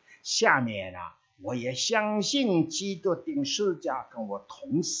下面呢，我也相信基督钉十字架跟我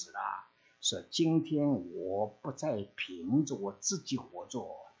同死了，所以今天我不再凭着我自己活着，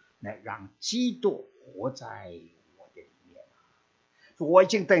来让基督活在我的里面。我已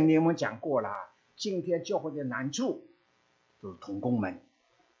经跟你们讲过了，今天教会的难处都是同工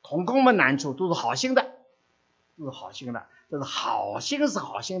们难处都是好心的，都是好心的。但是好心是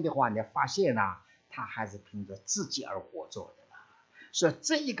好心的话，你发现呢，他还是凭着自己而活着的了。所以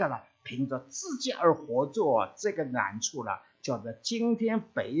这一个呢，凭着自己而活着，这个难处呢，叫做今天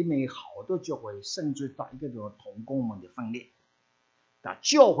北美好多教会甚至到一个叫同工们的分裂，到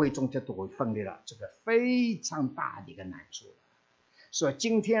教会中间都会分裂了，这个非常大的一个难处。所以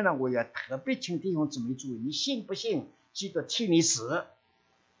今天呢，我要特别请弟兄姊妹注意，你信不信基督替你死？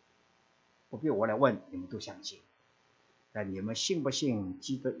不必我来问，你们都相信。那你们信不信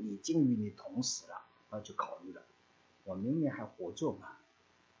基督已经与你同死了？那就考虑了，我明明还活着嘛，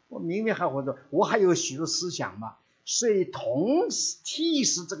我还有许多思想嘛。所以同死替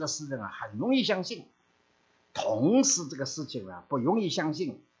死这个事情啊，很容易相信；同死这个事情啊，不容易相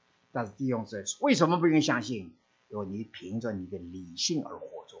信。但是弟兄姊妹，为什么不容易相信？因为你凭着你的理性而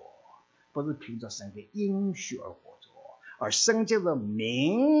活着，不是凭着神的应许而活着，而圣经的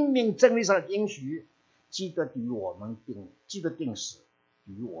明明真理上的应许，基督与我们基督定死，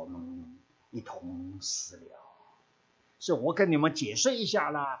与我们一同死了。所以我跟你们解释一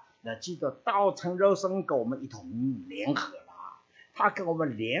下啦，那基督道成肉身跟我们一同联合了，他跟我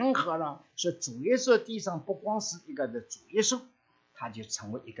们联合了，所以主耶稣地上不光是一个的主耶稣，他就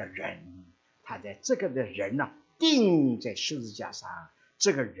成为一个人，他在这个的人呢，钉在十字架上，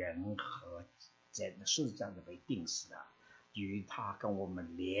这个人和在十字架上被钉死了，与他跟我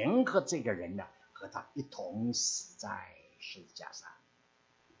们联合，这个人呢和他一同死在十字架上。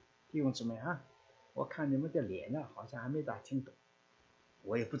弟兄姊妹啊，我看你们的脸呢，好像还没大听懂，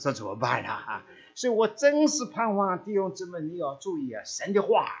我也不知道怎么办了所以我真是盼望弟兄姊妹你要注意神的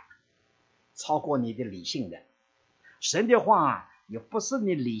话超过你的理性的，神的话也不是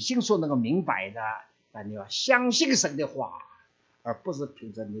你理性所能够明白的，但你要相信神的话，而不是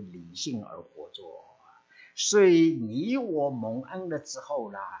凭着你理性而活着。所以你我蒙恩了之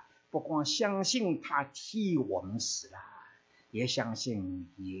后啦，不光相信他替我们死了，也相信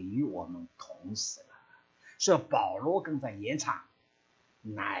也与我们同死了。所以保罗更在言唱，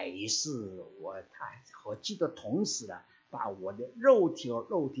乃是他和基督同死了，把我的肉体和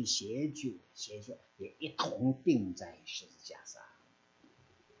肉体血血也一同钉在十字架上。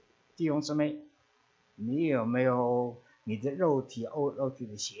弟兄姊妹，你有没有你的肉体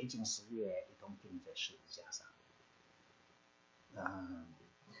的血精死液一同钉在十字架上？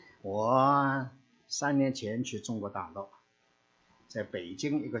我3年前去中国大陆，在北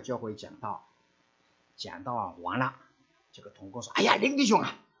京一个教会讲道完了，这个同工说：“哎呀，林弟兄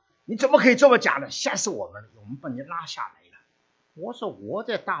啊，你怎么可以这么讲呢？吓死我们了，我们把你拉下来了。”我说我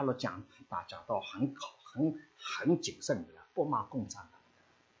在大陆讲道很谨慎的，不骂共产党的。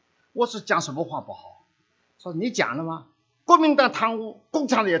我说讲什么话不好？说你讲了吗？国民党贪污，共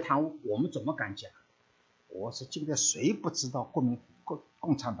产党也贪污，我们怎么敢讲？我说今天谁不知道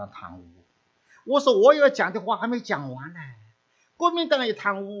共产党贪污？我说我要讲的话还没讲完呢。国民党也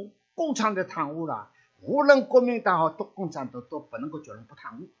贪污，共产党贪污了，无论国民党和共产党都不能够叫人不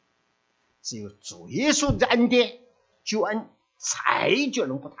贪污，只有主耶稣的恩典救恩才叫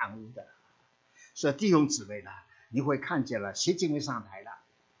人不贪污的。所以弟兄姊妹呢，你会看见了习近平上台了，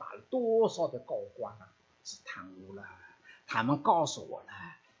把多少的高官是贪污了。他们告诉我了，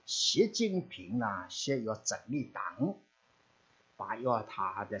习近平先要整理党，要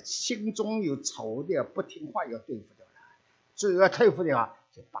他的心中有仇的不听话要对付掉了，最要对付的话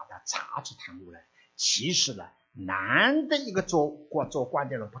就把他查出贪污来。其实呢，难得一个做官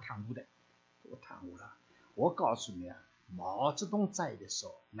的人不贪污的，都贪污了。我告诉你毛泽东在的时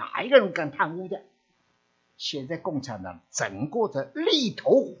候，哪一个人敢贪污的？现在共产党整个的力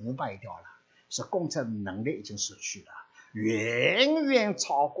头腐败掉了，是共产党能力已经失去了，远远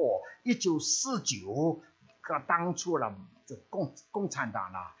超过1949当初了共产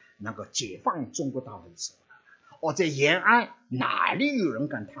党能够解放中国大陆的时候了。在延安哪里有人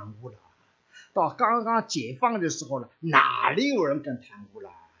敢贪污了？到刚刚解放的时候了，哪里有人敢贪污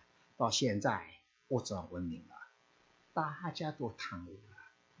了？到现在物质文明了，大家都贪污了，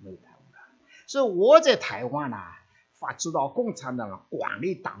没贪污了。所以我在台湾知道共产党管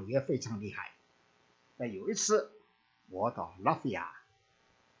理党员非常厉害。那有一次我到拉菲亚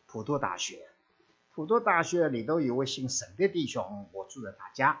普渡大学里头有位姓沈的弟兄，我住在他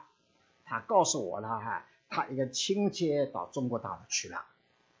家，他告诉我了他一个亲戚到中国大陆去了，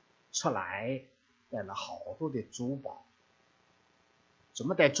出来带了好多的珠宝。怎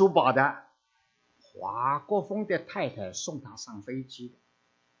么带珠宝的？华国锋的太太送他上飞机的，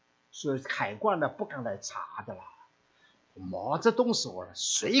所以海关不敢来查的了。毛泽东说了，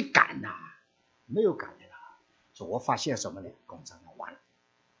谁敢没有敢的了。所以我发现什么呢？共产党完了，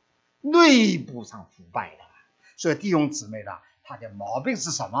内部上腐败了。所以弟兄姊妹他的毛病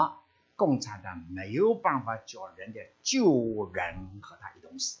是什么？共产党没有办法叫人的救人和他一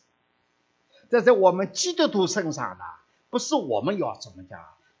同死。这在我们基督徒身上不是我们要怎么讲，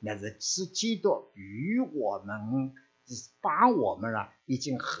那是基督与我们把我们已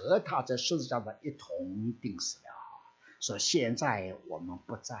经和他在十字架上一同钉死了。所以现在我们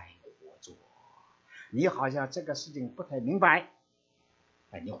不再活着。你好像这个事情不太明白，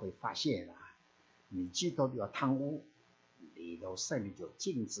你会发现你基督要贪污，里头圣灵就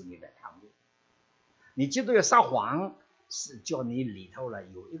禁止你的贪污。你基督要撒谎，是叫你里头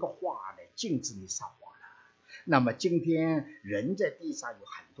有一个话禁止你撒谎了。那么今天人在地上有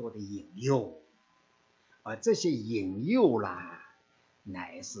很多的引诱，而这些引诱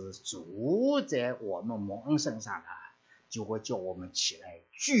乃是主在我们蒙恩身上就会叫我们起来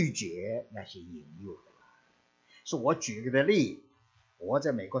拒绝那些引诱的。所以我举个例，我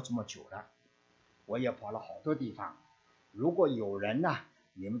在美国这么久了，我也跑了好多地方。如果有人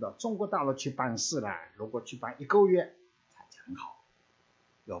你们到中国大陆去办事了，如果去办1个月才很好，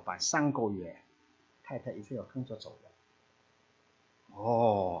要办3个月，太太一定要跟着走的。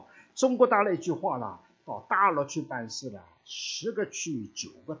哦，中国大陆一句话了，到大陆去办事了，10个去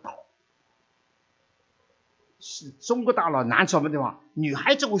9个倒。是中国大陆难什么地方？女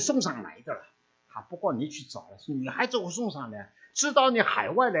孩子会送上来的了，不光你去找了，是女孩子会送上来，知道你海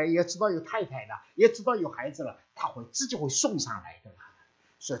外来，也知道有太太了，也知道有孩子了，他自己会送上来的了。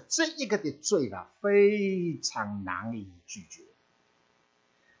所以这一个的罪了，非常难以拒绝。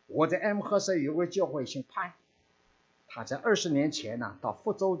我在 M 河市有个教会姓潘，他在20年前呢，到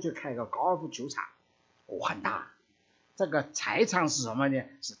福州去开个高尔夫球场，很大。这个财产是什么呢？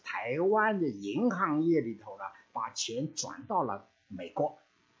是台湾的银行业里头呢，把钱转到了美国，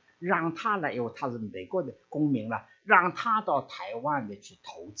让他呢，因为他是美国的公民了，让他到台湾的去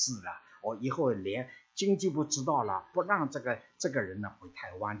投资了。以后连经济部知道了，不让这个人呢回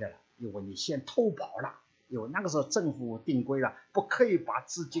台湾的了，因为你先偷跑了。因为那个时候政府定规了，不可以把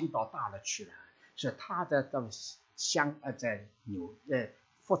资金到大陆去了，所以他在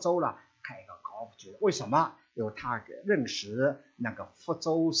福州了开一个高尔夫球。为什么？因为他认识那个福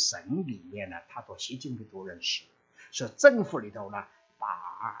州省里面呢，他到习近平都认识，所以政府里头呢，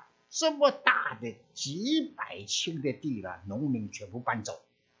把这么大的几百顷的地了，农民全部搬走，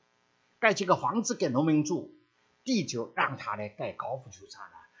盖几个房子给农民住，地就让他来盖高尔夫球场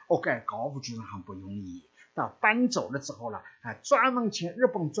了。盖高尔夫球场很不容易，到搬走了之后了，专门请日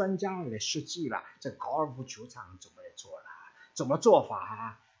本专家来设计了这高尔夫球场怎么来做了？怎么做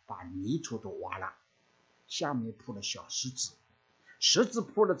法？把泥土都挖了，下面铺了小石子，石子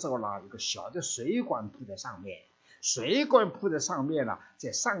铺了之后呢，有个小的水管铺在上面，水管铺在上面了，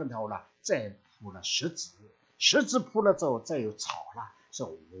在上头了再铺了石子，石子铺了之后再有草了，是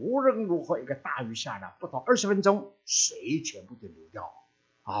无论如何一个大雨下了，不到20分钟，水全部都流掉。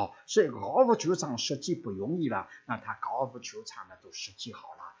所以高尔夫球场设计不容易了，那他高尔夫球场呢都设计好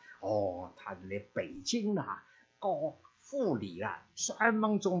了。他来北京了，高副理了，专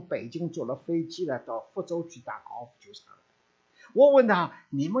门从北京坐了飞机了，到福州去打高尔夫球场。我问他，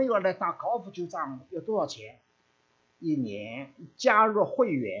你们要来打高尔夫球场要多少钱？一年加入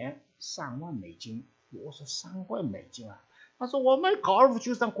会员3万美金。我说3万美金啊？他说我们高尔夫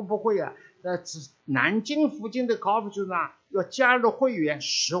球场不会啊，南京附近的高尔夫球场要加入会员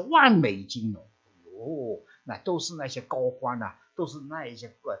10万美金哦。那都是那些高官啊，都是那一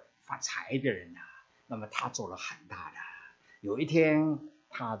些发财的人啊。那么他做了很大的。有一天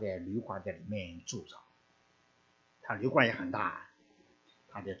他在旅馆在里面住着，他旅馆也很大，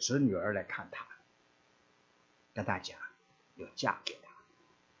他的侄女儿来看他，跟他讲要嫁给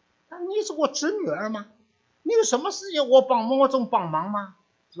他。你是我侄女儿吗？你有什么事情我总帮忙吗？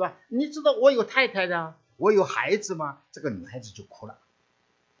是吧？你知道我有太太的，我有孩子吗？这个女孩子就哭了。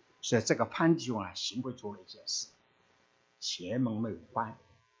所以这个潘弟兄幸亏做了一件事，前门没有关，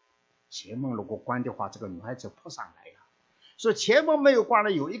前门如果关的话，这个女孩子扑上来了。所以前门没有关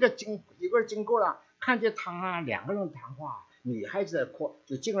了，有一个人经过了，看见他2个人谈话，女孩子在哭，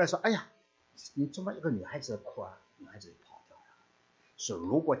就进来说：“哎呀，你怎么一个女孩子在哭啊？”女孩子就跑掉了。所以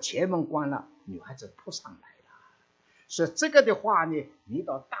如果前门关了，女孩子扑上来了。所以这个的话呢，你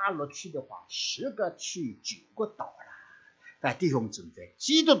到大陆去的话，10个去9个倒了。但弟兄姊妹，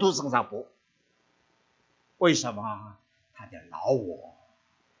基督徒身上不，为什么？他的老我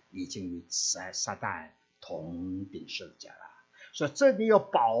已经与撒旦同定十字架了。所以这里有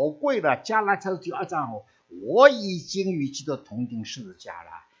宝贵的加拉太第2章，我已经与基督同定十字架了，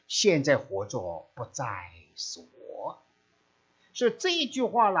现在活着不再是我。所以这一句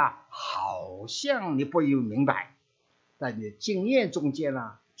话啦，好像你不明白，但你经验中间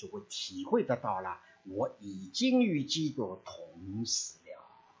呢，就会体会得到了，我已经与基督同死了。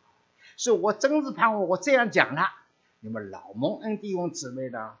所以我真是盼望我这样讲了，你们老蒙恩弟兄姊妹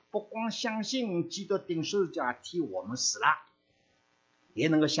呢，不光相信基督钉十字架替我们死了，也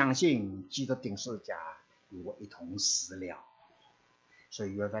能够相信基督钉十字架与我一同死了。所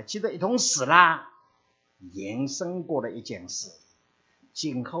以原来基督一同死了，延伸过了一件事，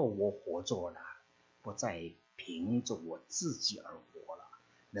今后我活着了，不再凭着我自己而活了，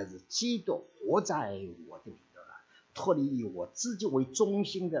那是基督活在我的里头了，脱离以我自己为中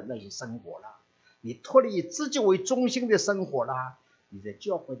心的那些生活了。你脱离以自己为中心的生活了，你在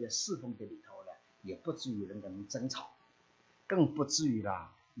教会的侍奉的里头了，也不至于人跟人争吵，更不至于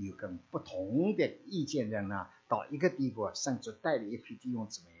了有跟不同的意见人呢，到一个地步，甚至带了一批弟兄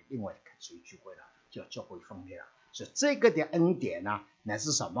姊妹另外开始聚会了，叫教会分裂了。所以这个的恩典呢，乃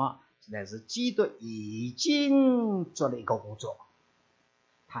是什么？乃是基督已经做了一个工作，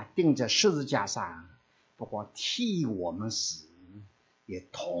他钉在十字架上，不光替我们死，也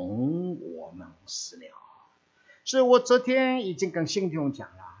同我们死了。所以我昨天已经跟信弟兄讲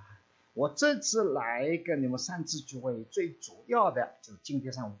了，我这次来跟你们三次聚会，最主要的就是今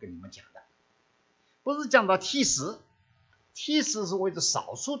天上午跟你们讲的，不是讲到替死，替死是为了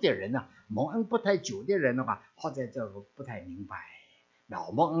少数的人呢，蒙恩不太久的人的话，或者这个不太明白，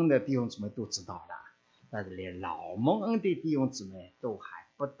老蒙恩的弟兄姊妹都知道了，但是连老蒙恩的弟兄姊妹都还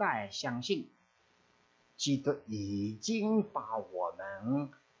不太相信，基督已经把我们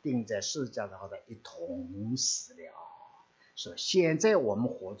钉在十字架上的一同死了，说现在我们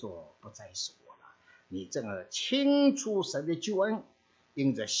活着不再是我了。你这个清楚神的救恩，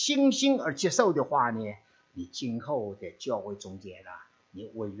因着信心而接受的话呢，你今后在教会中间了，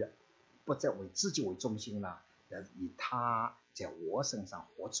你不再为自己为中心了，以他在我身上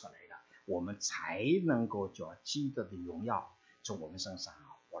活出来了，我们才能够叫基督的荣耀从我们身上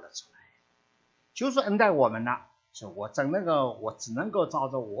活了出来。就是恩待我们了，所以我只能够照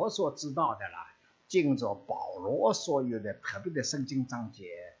着我所知道的了，尽着保罗所有的特别的圣经章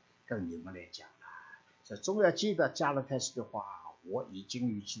节跟你们来讲了。所以总要记得加拉太书的话，我已经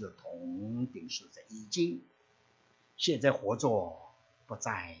与基督同定十字架，已经现在活着不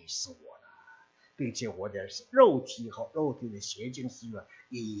再是我了，并且我的肉体和肉体的邪情私欲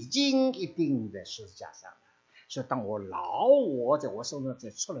已经一定在十字架上了。所以当我老我在我身上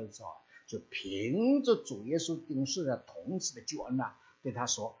再出来之后，就凭着主耶稣钉十字架同时的救恩了，对他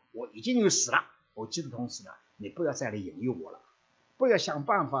说我已经有死了，我基督同死了，你不要再来引诱我了，不要想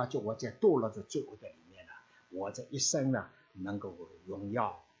办法就我在堕落在罪恶的里面了，我这一生呢能够荣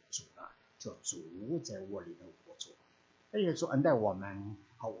耀主了，就主在我里头活着。而且说恩待我们，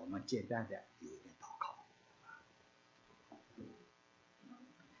好，我们简单的有一点祷告。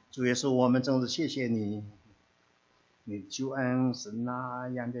主耶稣，我们真是谢谢你，你的救恩是那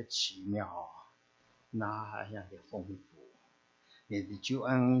样的奇妙，那样的丰富。你的救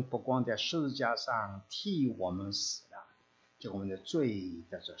恩不光在十字架上替我们死了，就我们的罪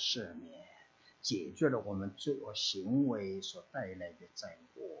得着赦免，解决了我们罪恶行为所带来的灾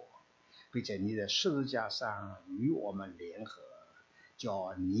祸，并且你在十字架上与我们联合，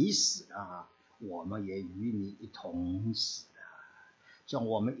叫你死了，我们也与你一同死了，叫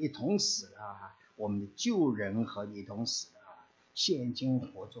我们一同死了，我们的旧人和你一同死了，现今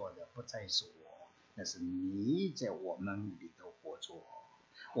活着的不再是我，那是你在我们里头活着。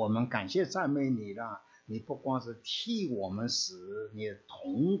我们感谢赞美你了，你不光是替我们死，你也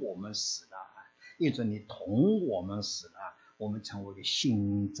同我们死了，因着你同我们死了，我们成为了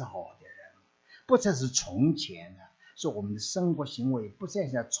新造的人，不再是从前的，说我们的生活行为不再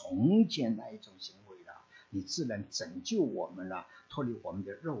像从前那一种行为了，你自然拯救我们了，脱离我们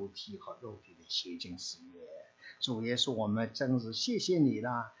的肉体和肉体的邪情私欲。主耶稣，我们真是谢谢你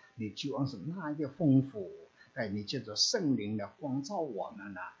了，你救恩是那样的丰富，你借着圣灵的光照我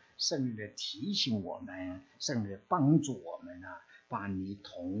们了，圣灵的提醒我们，圣灵的帮助我们了，把你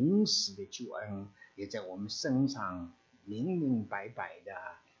同时的救恩也在我们身上明明白白的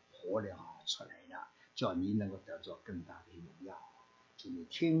活了出来了，叫你能够得着更大的荣耀。请你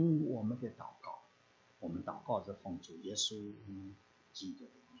听我们的祷告，我们祷告是奉主耶稣基督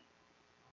的